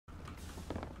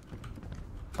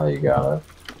Oh, you got it.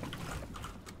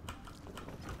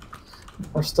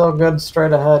 We're still good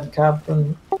straight ahead,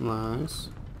 Captain. Nice.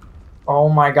 Oh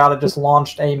my god, it just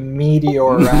launched a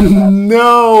meteor at us.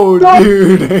 No,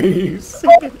 dude! Are you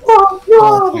serious?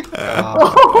 Oh my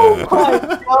god! Oh my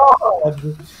god!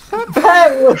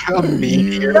 That was A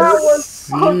meteor. That was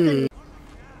fucking...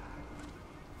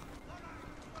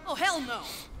 Oh hell no!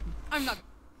 I'm not.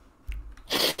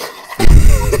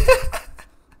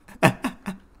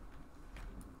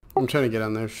 I'm trying to get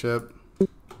on their ship.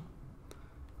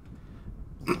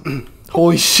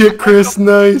 Holy shit, Chris,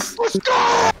 nice!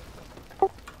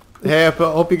 Hey, I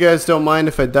hope you guys don't mind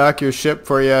if I dock your ship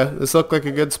for you. This looked like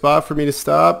a good spot for me to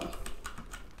stop.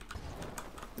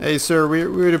 Hey sir, we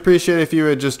would appreciate if you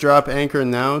would just drop anchor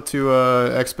now to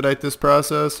expedite this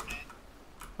process.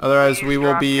 Otherwise we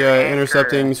will be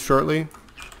intercepting shortly.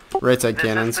 Right side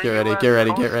cannons, get ready, get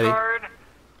ready, get ready.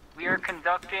 We are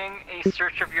conducting a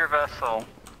search of your vessel.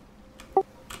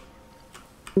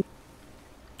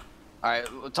 Alright,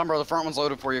 Tumbro, the front one's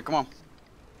loaded for you, come on.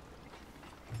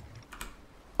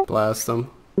 Blast them.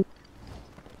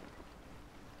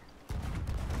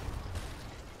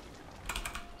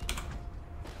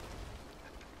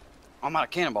 I'm out of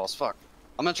cannonballs, fuck.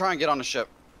 I'm gonna try and get on the ship.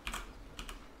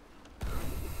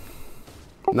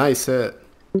 Nice hit.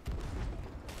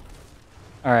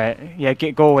 Alright, yeah,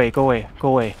 go away, go away, go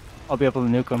away. I'll be able to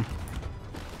nuke them.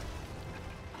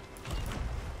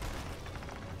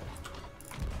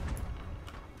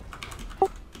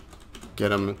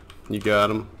 Get him. You got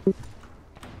him.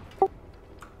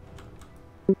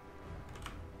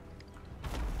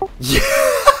 Yeah.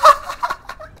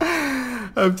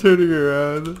 I'm turning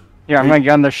around. Yeah, I'm gonna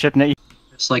get on their ship now.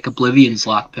 It's like Oblivion's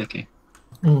lockpicking.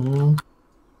 Mm-hmm.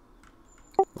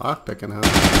 Lockpicking, huh?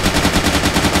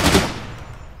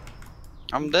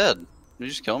 I'm dead. Did you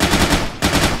just kill me?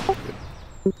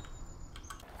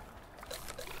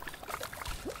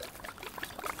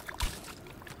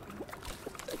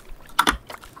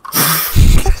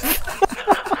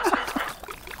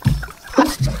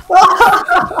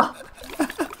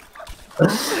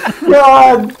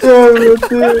 God damn it,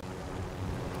 dude.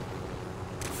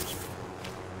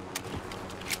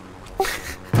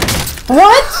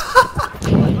 What?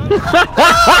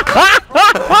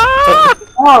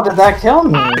 How did that kill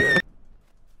me?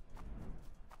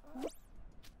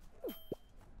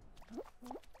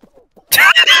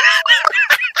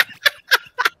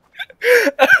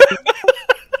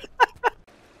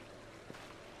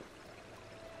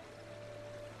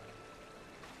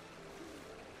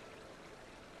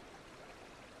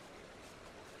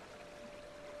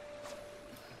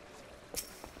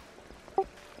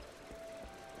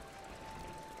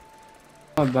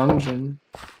 A dungeon.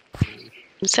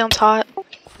 Sounds hot.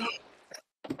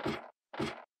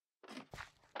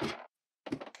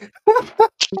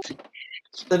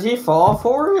 Did he fall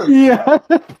for it? Yeah.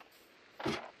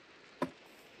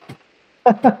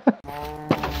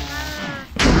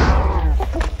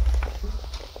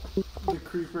 The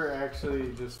creeper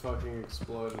actually just fucking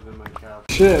exploded in my couch.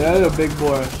 Shit, that is a big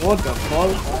boy. What the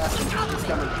fuck?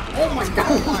 Oh my god!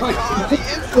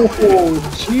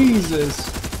 Oh, Jesus.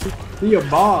 Be a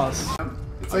boss.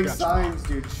 It's like signs,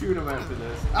 dude. Shoot him after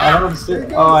this. I don't see.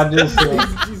 Oh, I do see.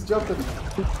 He's jumping.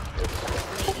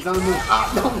 He's on the move.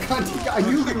 Ah, no, God, I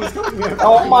knew he was coming after me.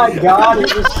 Oh my god, he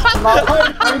just smacked.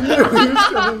 I knew he was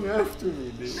coming after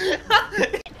me, dude.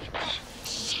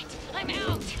 Shit! I'm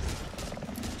out.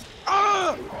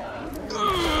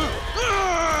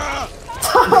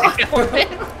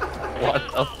 What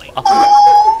the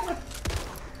fuck?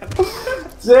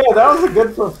 Yeah, that was a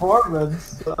good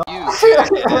performance.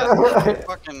 You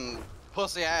fucking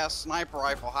pussy ass sniper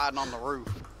rifle hiding on the roof.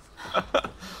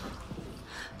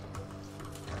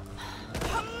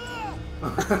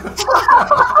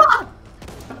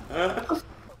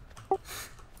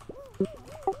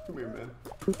 Come here, man.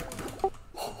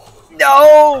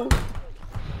 No!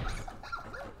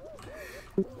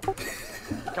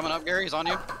 Coming up, Gary, he's on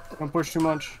you. Don't push too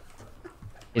much.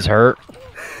 He's hurt.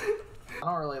 I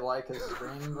don't really like his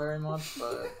stream very much,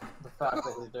 but the fact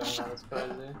that he's doing that is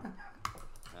crazy.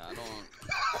 Yeah, I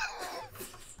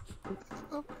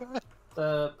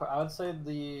don't. I would say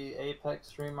the Apex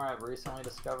streamer I've recently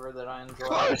discovered that I enjoy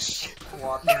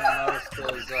watching the most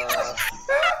is a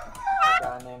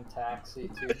guy named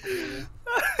Taxi2G.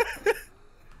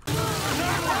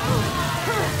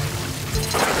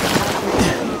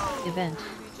 Event.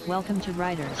 Welcome to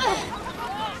Riders.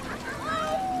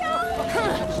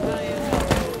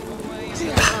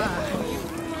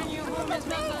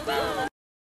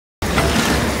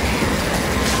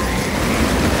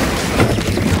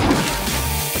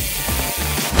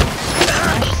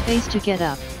 Mash space to get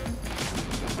up.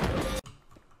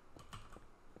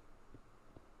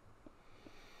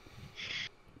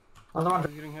 Another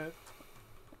He's getting hit.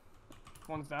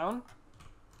 One's down.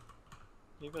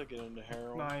 You gotta get into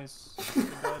heroin. Nice. He's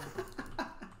dead.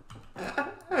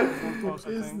 There's one close, I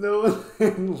Is think. no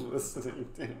one listening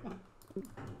to him?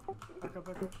 Back up,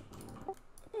 back up.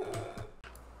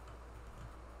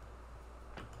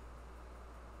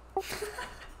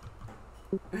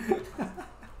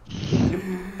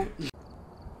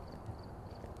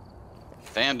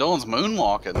 Damn, Dylan's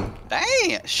moonwalking.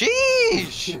 Dang,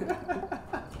 sheesh!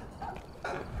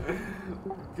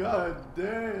 God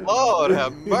damn. Lord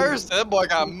have mercy, that boy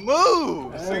got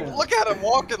moves. See, look at him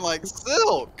walking like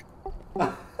silk.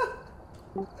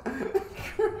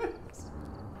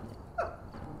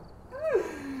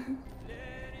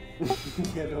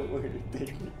 Yeah, don't worry, take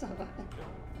your time.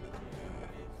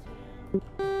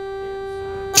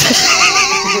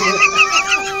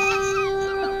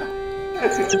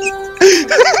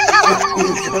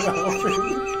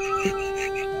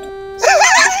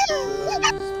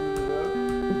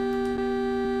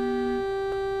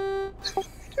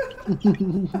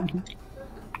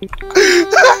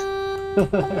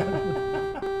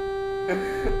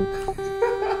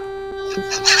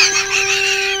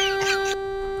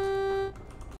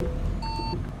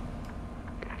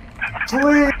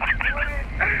 Please.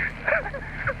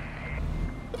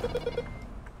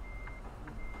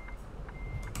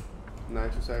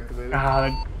 Nitrous activated.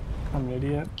 God, I'm an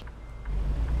idiot.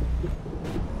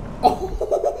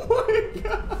 Oh my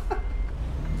god!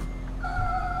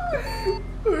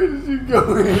 Where did you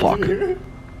go in here?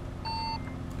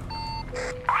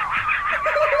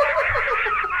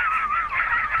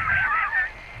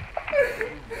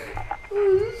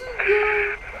 Where did you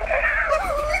go?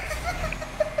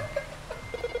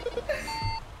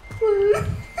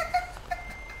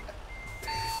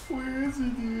 Where is he,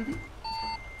 dude?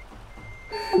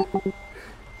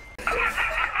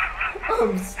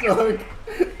 I'm stuck.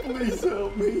 Please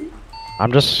help me.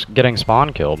 I'm just getting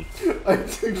spawn killed. I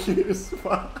took your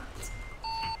spot.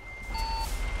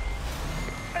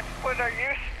 What are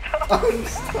you stuck? I'm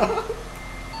stuck.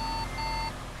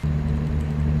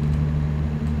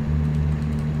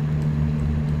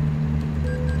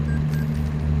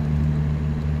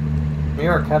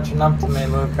 You're catching up to me,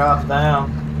 Luke. God damn.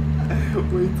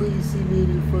 Wait till you see me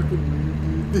in your fucking rear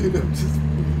view, dude. I'm just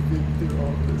weaving through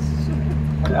all this shit.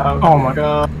 Oh my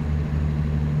god.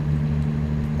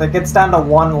 It gets down to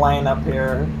one lane up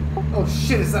here. Oh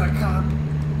shit, is that a cop?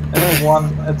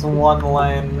 It's one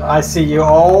lane. I see you.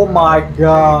 Oh my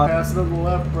god. Hey, pass it on the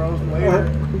left, bro. Later.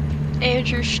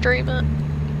 Andrew, stream it.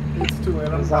 It's too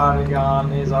late. He's already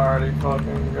gone. He's already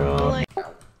fucking gone. Like,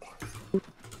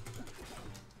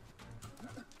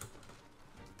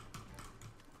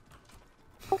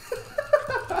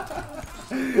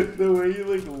 The way you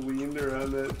like leaned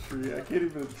around that tree, I can't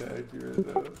even attack you right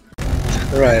now.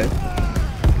 Right.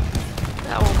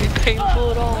 that won't be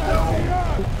painful at all.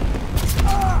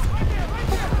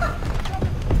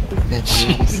 Did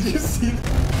you see that?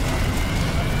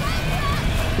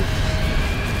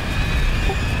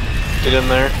 Get in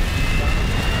there.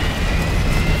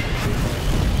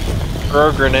 Throw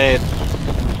a grenade.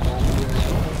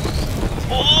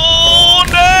 Oh,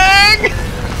 dang!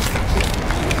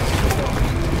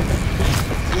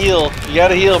 Heal. You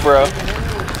gotta heal, bro. Eyes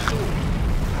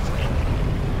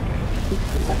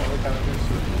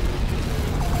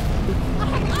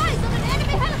on an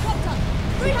enemy helicopter!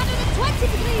 320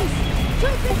 degrees!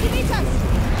 250 meters!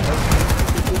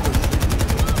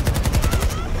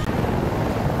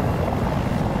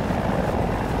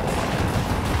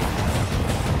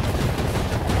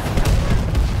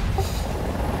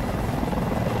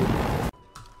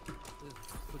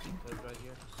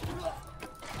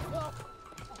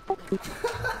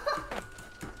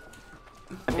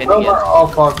 Boomer, oh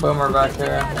fuck, Boomer back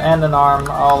there. And an arm,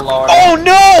 oh lord. Oh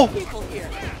no!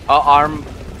 Arm.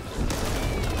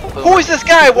 Who is this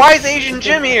guy? Why is Asian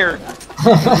Jim here?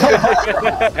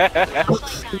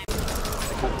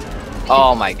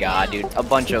 Oh my god, dude. A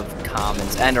bunch of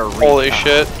commons and a Holy recon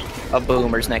shit. of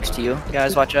boomers next to you.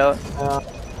 Guys, watch out.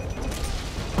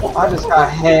 I just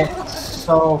got hit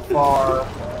so far.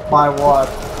 By what?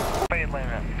 Speed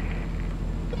limit.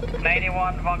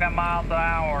 81 fucking miles an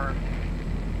hour.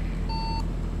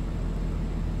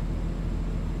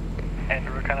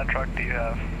 Andrew, what kind of truck do you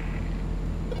have?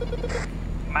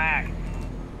 Mac.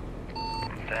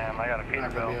 Damn, I gotta feed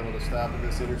I'm the not gonna bill. be able to stop at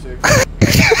this intersection.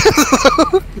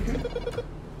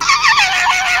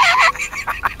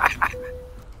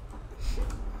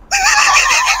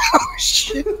 Oh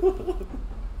shit.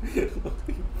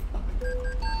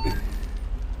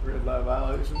 Red light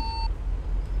violation.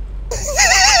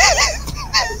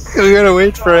 We gotta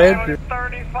wait for Andrew.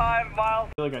 30 5 miles.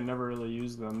 I feel like I never really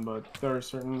used them, but there are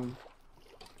certain,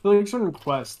 like certain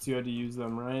quests you had to use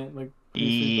them, right? Like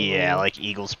yeah, like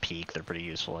Eagle's Peak, they're pretty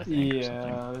useful, I think.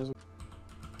 Yeah, there's.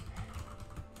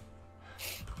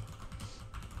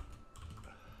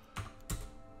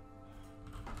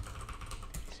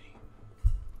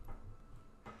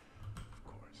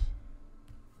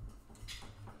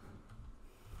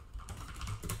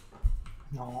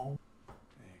 No.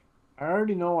 I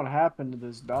already know what happened to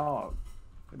this dog.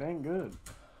 It ain't good.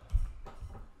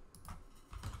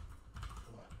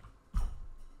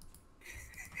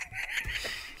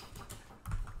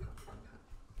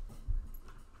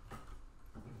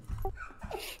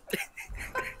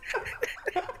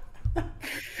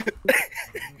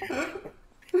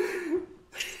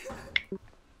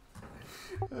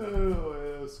 Oh,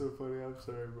 that was so funny. I'm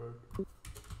sorry, bro.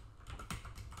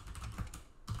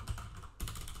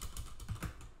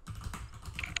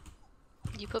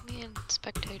 You put me in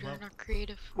spectator and not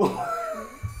creative. Am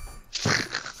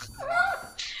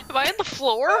I on the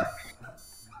floor?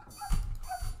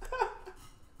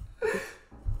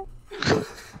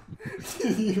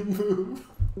 Did you move?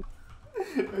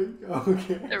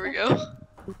 Okay. There we go.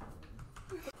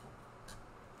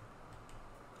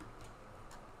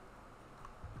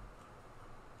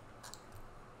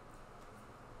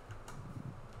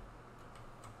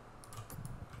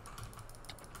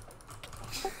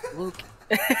 Luke.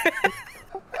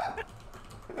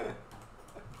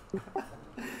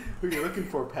 Who are you looking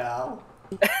for, pal?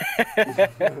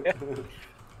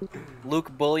 Luke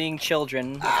bullying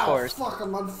children, of Ow, course. Fuck,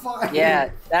 I'm on fire. Yeah,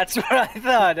 that's what I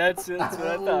thought. That's what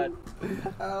I thought.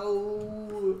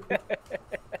 Ow.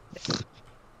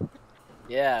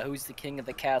 Yeah, who's the king of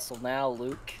the castle now,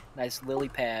 Luke? Nice lily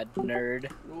pad, nerd.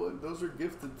 Well, those were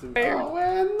gifted to me.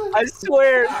 Owen. I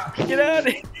swear, get out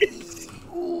of here.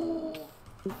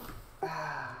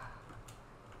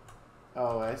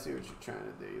 Oh, I see what you're trying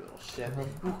to do, you little shit.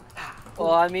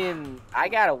 Well, I mean, I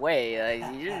got away. Like,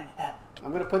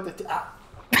 I'm gonna put the.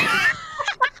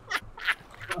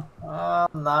 Oh,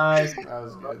 nice. That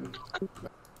was good.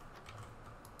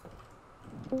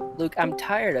 Luke, I'm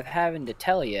tired of having to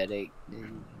tell you to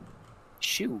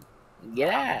shoot.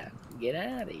 Get out of here.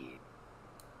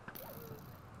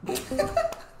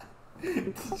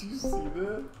 Did you see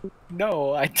that?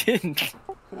 No, I didn't.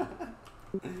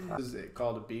 This is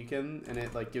called a beacon, and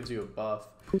it like gives you a buff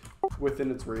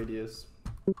within its radius.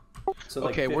 So,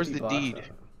 like, okay, where's 50 the blocks deed?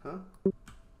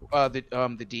 Huh?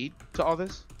 The deed to all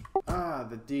this? Ah,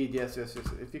 the deed. Yes.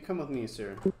 If you come with me,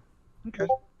 sir. Okay.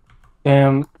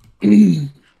 Damn.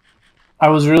 I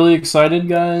was really excited,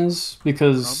 guys,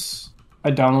 because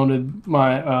I downloaded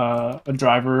my a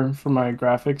driver for my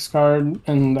graphics card,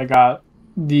 and I got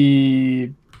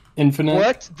the Infinite.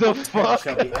 What the fuck?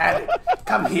 Shall be added.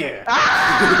 Come here.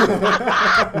 What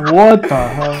the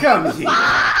hell? Come here.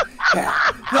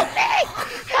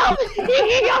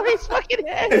 Help me, fucking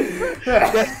head.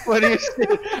 That's funny as shit.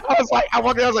 I was like, I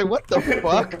was like, what the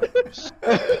fuck?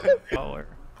 Baller.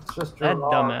 It's just That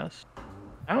your dumbass.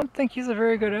 I don't think he's a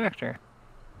very good actor.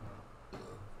 I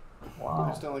Wow.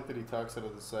 just don't like that he talks out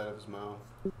of the side of his mouth.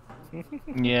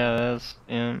 Yeah, that's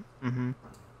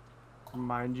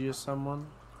Remind you of someone?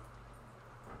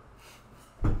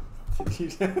 Did you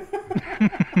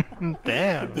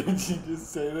Damn. Did you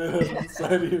just say that out of the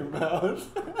side of your mouth?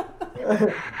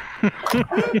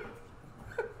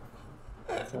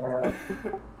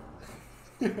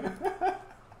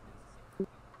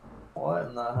 What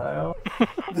in the hell?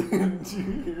 Did you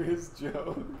hear his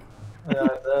joke? Yeah, I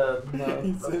did. No,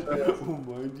 He that's said, right. "Oh,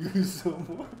 mind you,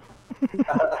 someone."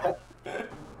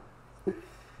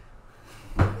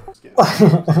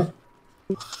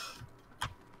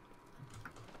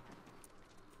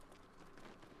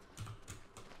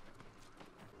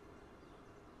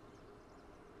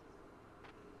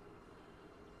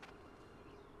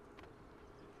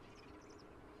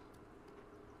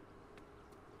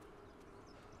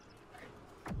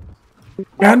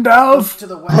 Gandalf! To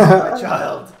the west, my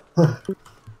child.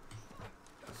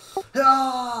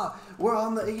 Ah, we're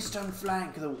on the eastern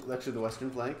flank. Actually, the western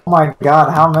flank. Oh my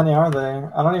god, how many are they?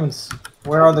 I don't even.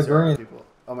 Where are the Zero green? people.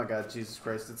 Oh my god, Jesus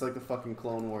Christ! It's like the fucking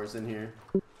Clone Wars in here.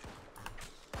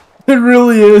 It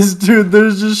really is, dude.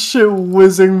 There's just shit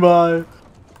whizzing by.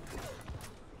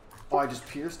 Oh, I just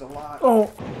pierced a lot. Oh.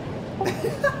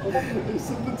 There's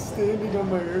someone standing on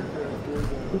my aircraft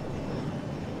right now.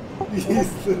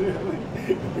 He's literally.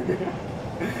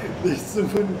 There's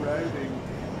someone riding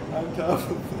on top of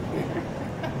the air.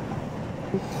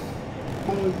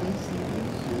 Oh, do you see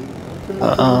this shit?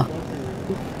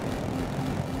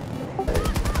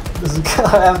 This is gonna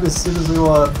happen as soon as we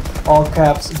want. All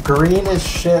caps, green as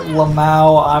shit,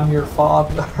 Lamau, I'm your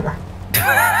father.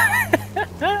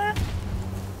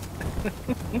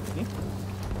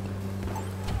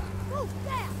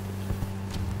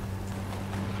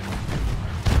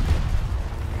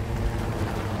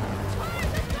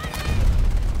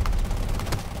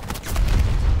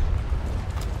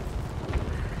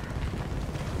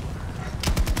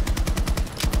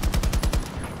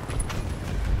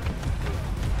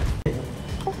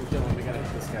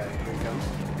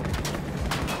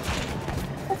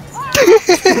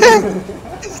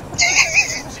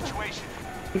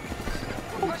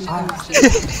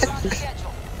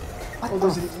 What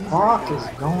the fuck is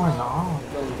going on?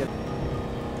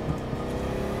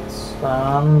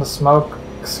 The smoke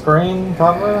screen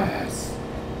cover? Yes.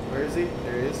 Where is he?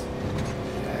 There he is.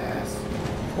 Yes.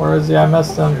 Where is he? I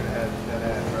missed him. That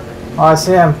Oh, I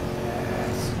see him.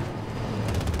 Yes.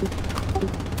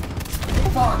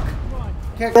 Fuck!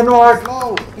 Didn't work. He's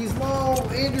low! He's low!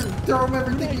 Andrew, throw him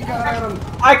everything you got at him!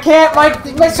 I can't! My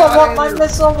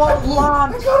missile won't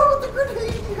launch! I got him with the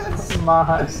grenade! Yes!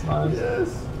 Nice. Yes!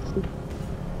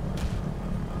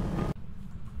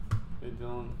 Hey,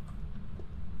 Dylan.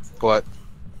 What?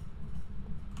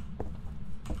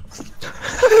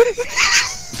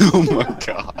 Oh my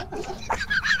god.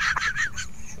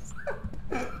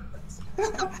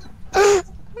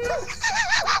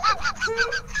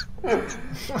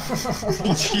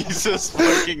 Jesus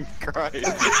fucking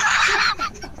Christ.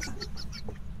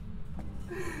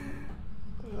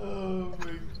 Oh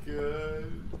my god.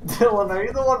 Dylan, are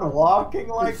you the one walking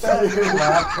like that? You're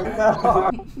laughing that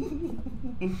hard.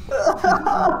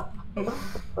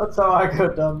 That's how I go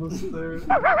down the stairs.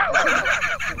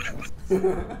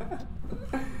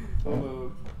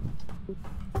 Hello.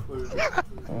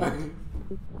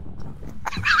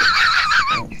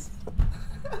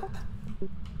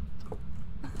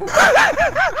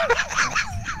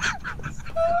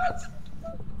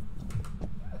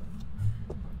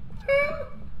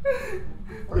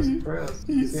 Where's Chris?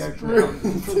 He's He actually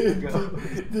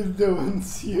sprinted. Did no one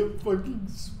see him fucking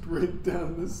sprint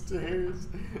down the stairs?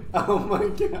 Oh my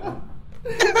god.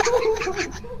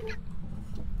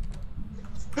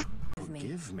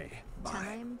 Forgive me.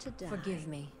 Time to die. Forgive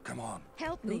me. Come on.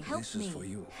 Help me. Help This me. is for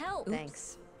you. Help.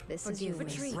 Thanks. This is you.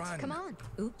 Retreat. Run. Come on.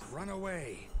 Oops. Run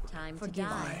away. Time to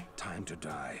die. Time to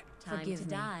die. Time to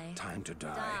die. Time to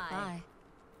die. Bye.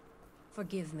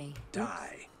 Forgive me.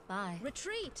 Die. Bye.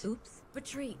 Retreat. Oops.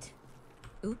 Retreat.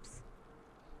 Oops.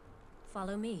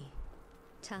 Follow me.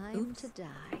 Time to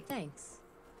die. Thanks.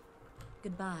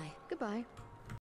 Goodbye. Goodbye.